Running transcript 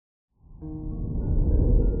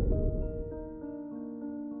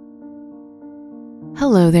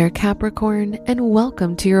Hello there, Capricorn, and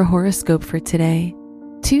welcome to your horoscope for today,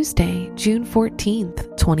 Tuesday, June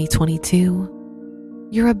 14th, 2022.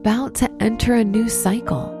 You're about to enter a new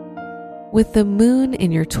cycle. With the moon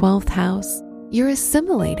in your 12th house, you're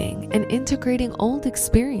assimilating and integrating old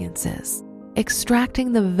experiences,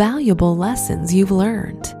 extracting the valuable lessons you've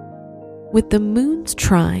learned. With the moon's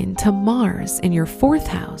trine to Mars in your 4th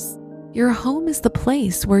house, your home is the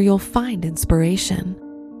place where you'll find inspiration.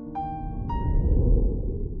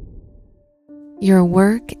 Your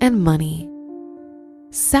work and money.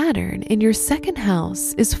 Saturn in your 2nd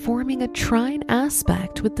house is forming a trine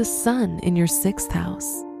aspect with the sun in your 6th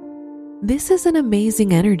house. This is an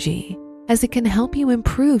amazing energy as it can help you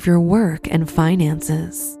improve your work and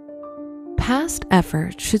finances. Past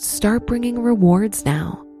effort should start bringing rewards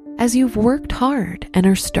now as you've worked hard and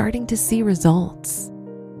are starting to see results.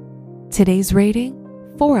 Today's rating,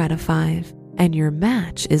 4 out of 5, and your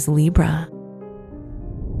match is Libra.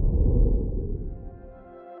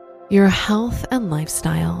 Your health and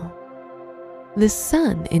lifestyle. The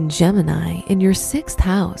sun in Gemini in your 6th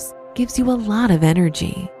house gives you a lot of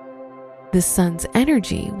energy. The sun's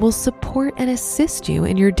energy will support and assist you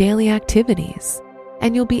in your daily activities,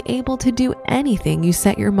 and you'll be able to do anything you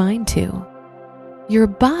set your mind to. Your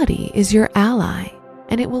body is your ally,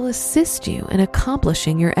 and it will assist you in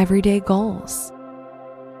accomplishing your everyday goals.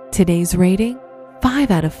 Today's rating,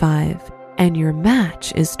 5 out of 5, and your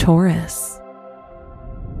match is Taurus.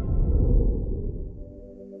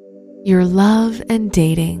 Your love and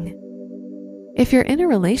dating. If you're in a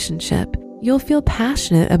relationship, you'll feel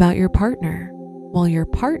passionate about your partner, while your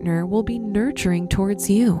partner will be nurturing towards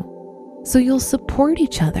you. So you'll support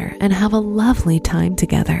each other and have a lovely time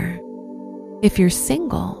together. If you're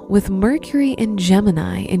single with Mercury and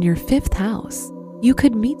Gemini in your 5th house, you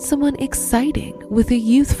could meet someone exciting with a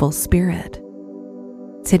youthful spirit.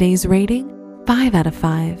 Today's rating, 5 out of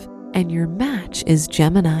 5, and your match is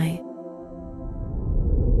Gemini.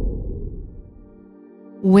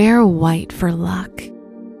 Wear white for luck.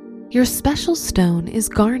 Your special stone is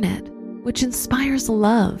garnet, which inspires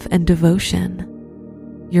love and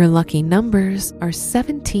devotion. Your lucky numbers are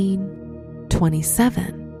 17,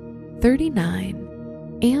 27,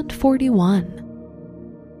 39, and 41.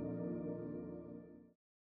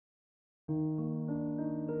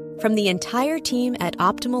 From the entire team at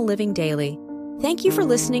Optimal Living Daily, thank you for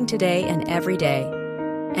listening today and every day.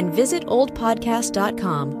 And visit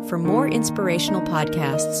oldpodcast.com for more inspirational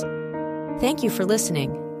podcasts. Thank you for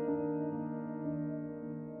listening.